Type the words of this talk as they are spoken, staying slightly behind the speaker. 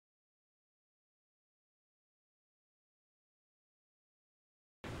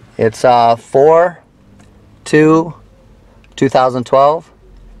It's 4/2/2012,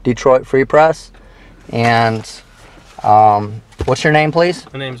 Detroit Free Press. And what's your name, please?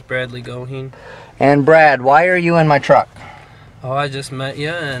 My name's Bradley Goheen. And Brad, why are you in my truck? Oh, I just met you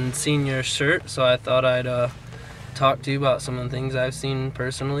and seen your shirt, so I thought I'd talk to you about some of the things I've seen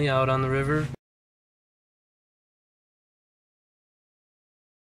personally out on the river.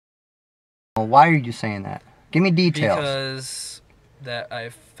 Why are you saying that? Give me details. Because that I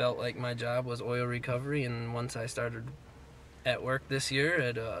felt like my job was oil recovery, and once I started at work this year,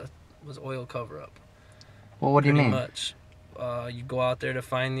 it was oil cover-up. Well, what do you mean? Pretty much. You go out there to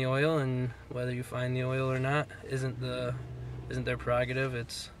find the oil, and whether you find the oil or not isn't their prerogative.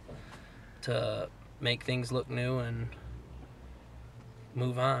 It's to make things look new and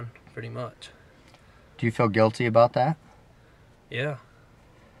move on, pretty much. Do you feel guilty about that? Yeah.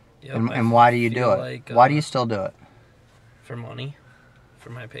 Yep, and why do you do it? Like, why do you still do it? For money, for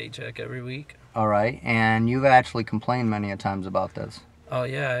my paycheck every week. All right, and you've actually complained many a times about this. Oh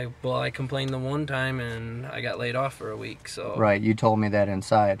yeah, I complained the one time and I got laid off for a week. So right, you told me that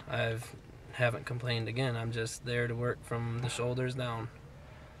inside. Haven't complained again. I'm just there to work from the shoulders down.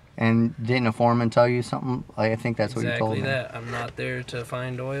 And didn't a foreman tell you something? I think that's what you told me. Exactly that. I'm not there to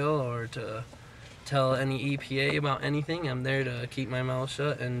find oil or to tell any EPA about anything. I'm there to keep my mouth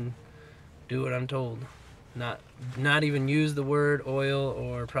shut and do what I'm told. Not even use the word oil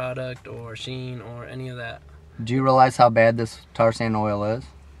or product or sheen or any of that. Do you realize how bad this tar sand oil is?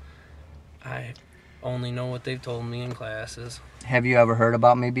 I only know what they've told me in classes. Have you ever heard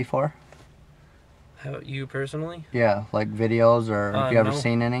about me before? How, you personally? Yeah, like videos, or have you ever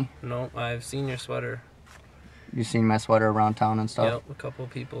seen any? No, I've seen your sweater. You seen my sweater around town and stuff? Yep, a couple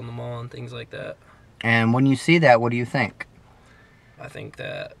of people in the mall and things like that. And when you see that, what do you think? I think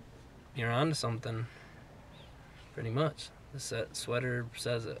that you're onto something, pretty much. The sweater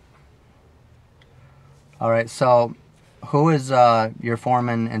says it. All right, so who is your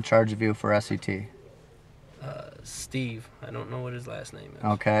foreman in charge of you for S.e.t? Steve. I don't know what his last name is.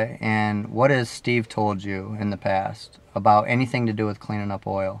 Okay, and what has Steve told you in the past about anything to do with cleaning up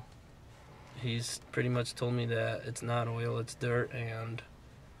oil? He's pretty much told me that it's not oil, it's dirt, and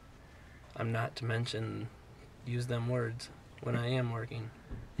I'm not to use them words when I am working.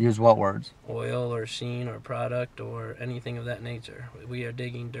 Use what words? Oil or sheen or product or anything of that nature. We are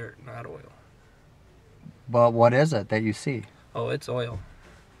digging dirt, not oil. But what is it that you see? Oh, it's oil.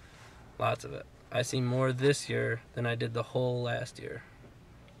 Lots of it. I see more this year than I did the whole last year.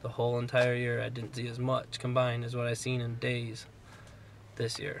 The whole entire year I didn't see as much combined as what I seen in days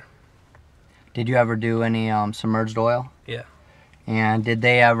this year. Did you ever do any submerged oil? Yeah. And did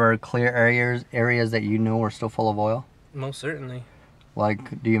they ever clear areas that you knew were still full of oil? Most certainly.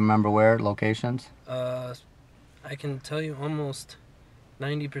 Like, do you remember where, locations? I can tell you almost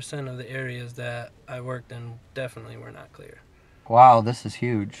 90% of the areas that I worked in definitely were not clear. Wow, this is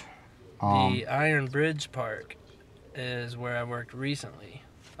huge. The Iron Bridge Park is where I worked recently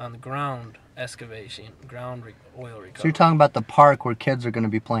on the ground excavation, oil recovery. So you're talking about the park where kids are going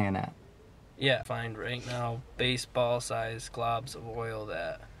to be playing at? Yeah, find right now baseball-sized globs of oil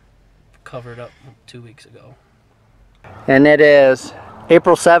that covered up 2 weeks ago. And it is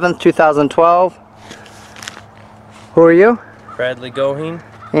April 7th, 2012. Who are you? Bradley Goheen.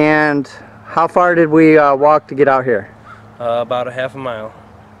 And how far did we walk to get out here? About a half a mile.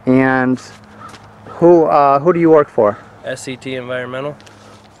 And who do you work for? S.e.t. Environmental.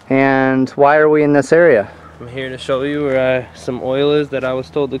 And why are we in this area? I'm here to show you where some oil is that I was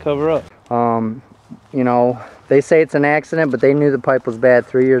told to cover up. You know, they say it's an accident, but they knew the pipe was bad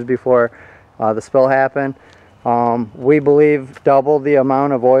 3 years before the spill happened. We believe double the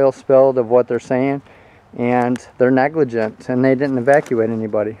amount of oil spilled of what they're saying, and they're negligent, and they didn't evacuate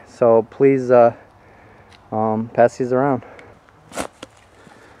anybody. So please pass these around.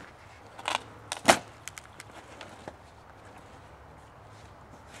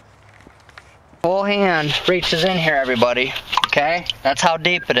 Whole hand reaches in here, everybody. Okay, that's how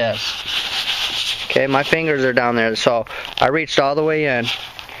deep it is. Okay, my fingers are down there, so I reached all the way in.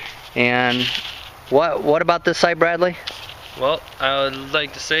 And what about this site, Bradley? Well, I would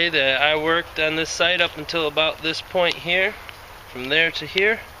like to say that I worked on this site up until about this point here, from there to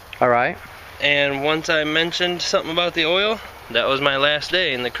here. All right. And once I mentioned something about the oil, that was my last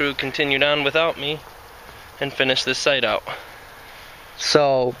day, and the crew continued on without me and finished this site out.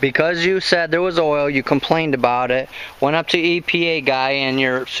 So, because you said there was oil, you complained about it, went up to EPA guy, and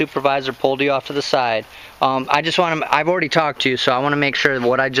your supervisor pulled you off to the side. I've already talked to you, so I want to make sure that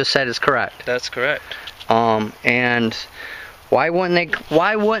what I just said is correct. That's correct. And why wouldn't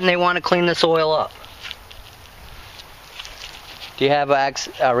they want to clean this oil up? Do you have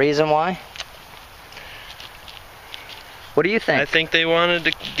a reason why? What do you think? I think they wanted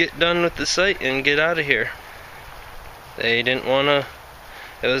to get done with the site and get out of here. They didn't want to.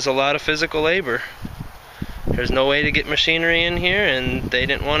 It was a lot of physical labor. There's no way to get machinery in here, and they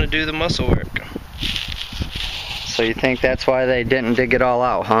didn't want to do the muscle work. So you think that's why they didn't dig it all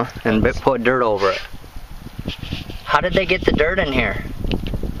out, huh? And put dirt over it. How did they get the dirt in here?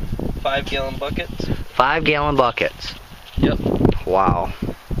 5-gallon buckets. 5-gallon buckets. Yep. Wow.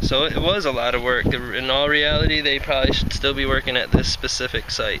 So it was a lot of work. In all reality, they probably should still be working at this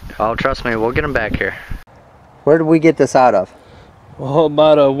specific site. Oh, trust me, we'll get them back here. Where did we get this out of? Well,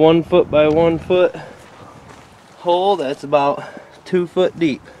 about a 1 foot by 1 foot hole that's about 2 foot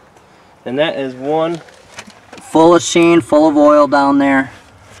deep. And that is one. Full of sheen, full of oil down there.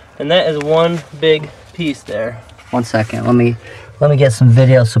 And that is one big piece there. 1 second, let me get some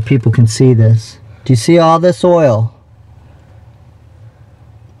video so people can see this. Do you see all this oil?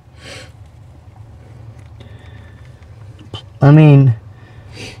 I mean,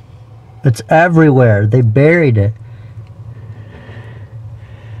 it's everywhere. They buried it.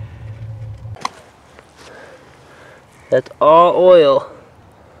 That's all oil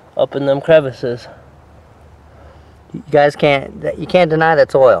up in them crevices. You guys can't deny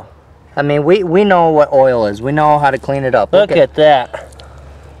that's oil. I mean, we know what oil is. We know how to clean it up. Look at that.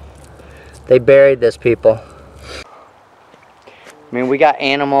 They buried this, people. I mean, we got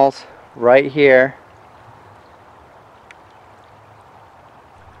animals right here.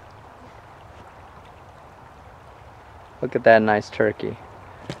 Look at that nice turkey.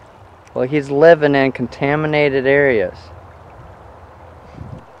 Well, he's living in contaminated areas.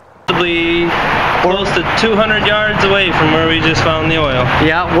 Possibly close to 200 yards away from where we just found the oil.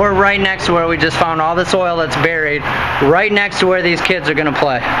 Yeah, we're right next to where we just found all this oil that's buried, right next to where these kids are gonna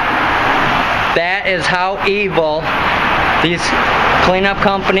play. That is how evil these cleanup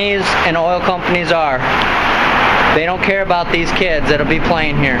companies and oil companies are. They don't care about these kids that'll be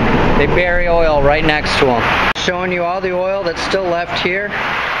playing here. They bury oil right next to them. Showing you all the oil that's still left here.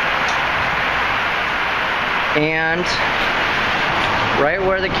 And right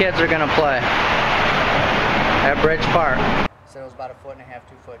where the kids are gonna play. At Bridge Park. So it was about 1.5 feet,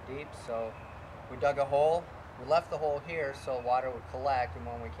 2 foot deep, so we dug a hole. We left the hole here so water would collect, and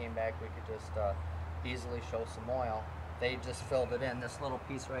when we came back we could just easily show some oil. They just filled it in, this little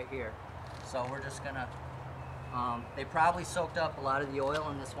piece right here. So we're just gonna, they probably soaked up a lot of the oil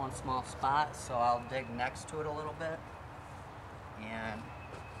in this one small spot, so I'll dig next to it a little bit and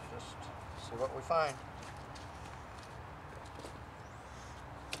just see what we find.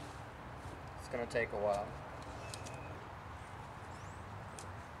 It's gonna take a while.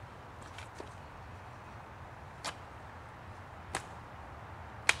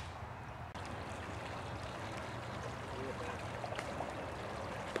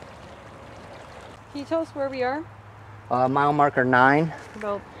 Can you tell us where we are? Mile marker 9.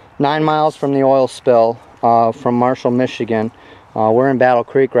 About 9 miles from the oil spill from Marshall, Michigan. We're in Battle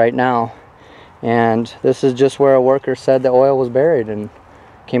Creek right now, and this is just where a worker said the oil was buried and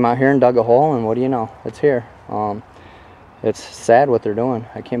came out here and dug a hole, and what do you know? It's here. It's sad what they're doing.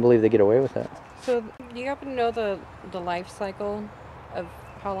 I can't believe they get away with it. so. Do you happen to know the life cycle of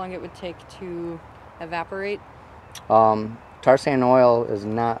how long it would take to evaporate? Tar sand oil is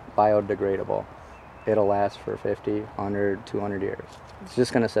not biodegradable. It'll last for 50, 100, 200 years. It's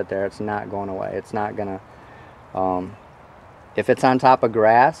just going to sit there. It's not going away. It's not going to... if it's on top of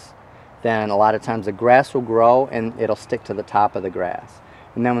grass, then a lot of times the grass will grow and it'll stick to the top of the grass.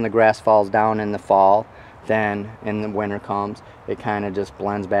 And then when the grass falls down in the fall, then in the winter comes, it kind of just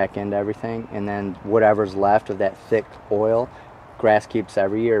blends back into everything. And then whatever's left of that thick oil, grass keeps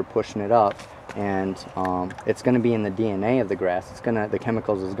every year pushing it up. And it's going to be in the DNA of the grass. The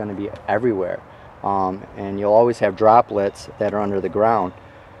chemicals is going to be everywhere. And you'll always have droplets that are under the ground,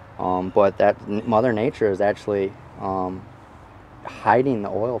 but that Mother Nature is actually hiding the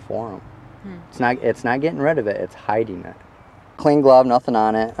oil for them. It's not getting rid of it, it's hiding it. Clean glove, nothing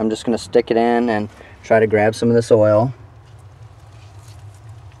on it. I'm just going to stick it in and try to grab some of this oil.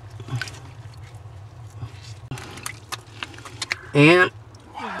 And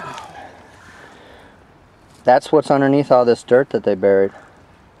that's what's underneath all this dirt that they buried.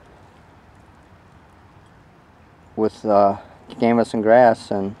 With canvas and grass,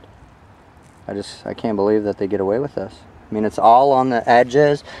 and I can't believe that they get away with this. I mean, it's all on the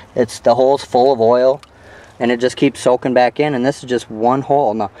edges. The hole's full of oil, and it just keeps soaking back in, and this is just one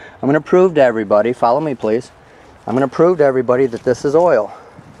hole. Now, I'm going to prove to everybody, follow me please, I'm going to prove to everybody that this is oil.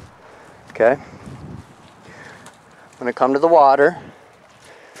 Okay? I'm going to come to the water,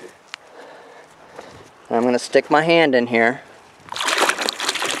 and I'm going to stick my hand in here.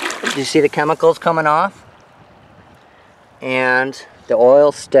 you see the chemicals coming off? And the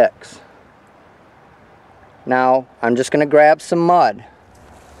oil sticks. Now, I'm just going to grab some mud.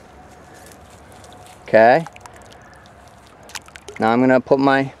 Okay. Now I'm going to put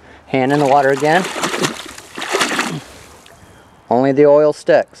my hand in the water again. Only the oil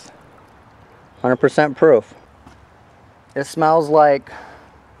sticks. 100% proof. It smells like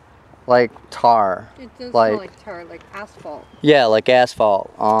tar. It does smell like tar, like asphalt. Yeah, like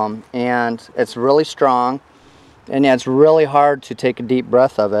asphalt. And it's really strong. And yeah, it's really hard to take a deep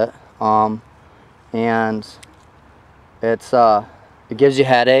breath of it. And it gives you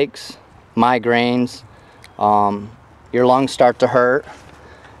headaches, migraines. Your lungs start to hurt,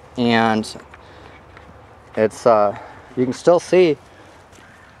 and it's you can still see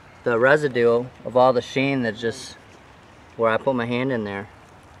the residue of all the sheen that's just where I put my hand in there.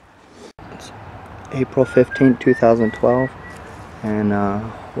 It's April 15, 2012, and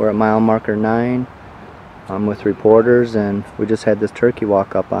we're at mile marker 9. I'm with reporters, and we just had this turkey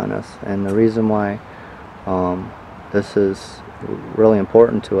walk up on us. And the reason why this is really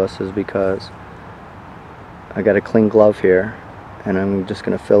important to us is because I got a clean glove here, and I'm just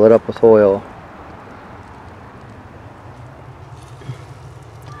going to fill it up with oil.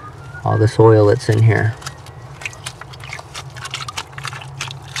 All this oil that's in here.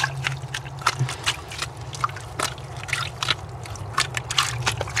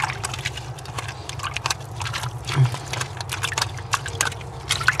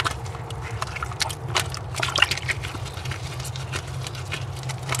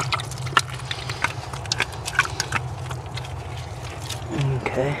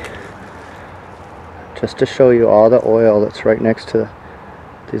 Okay, just to show you all the oil that's right next to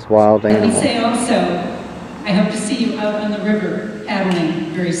these wild animals. Let me say also, I hope to see you out on the river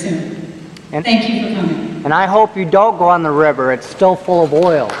paddling very soon. Thank you for coming. And I hope you don't go on the river. It's still full of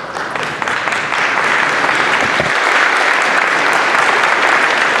oil.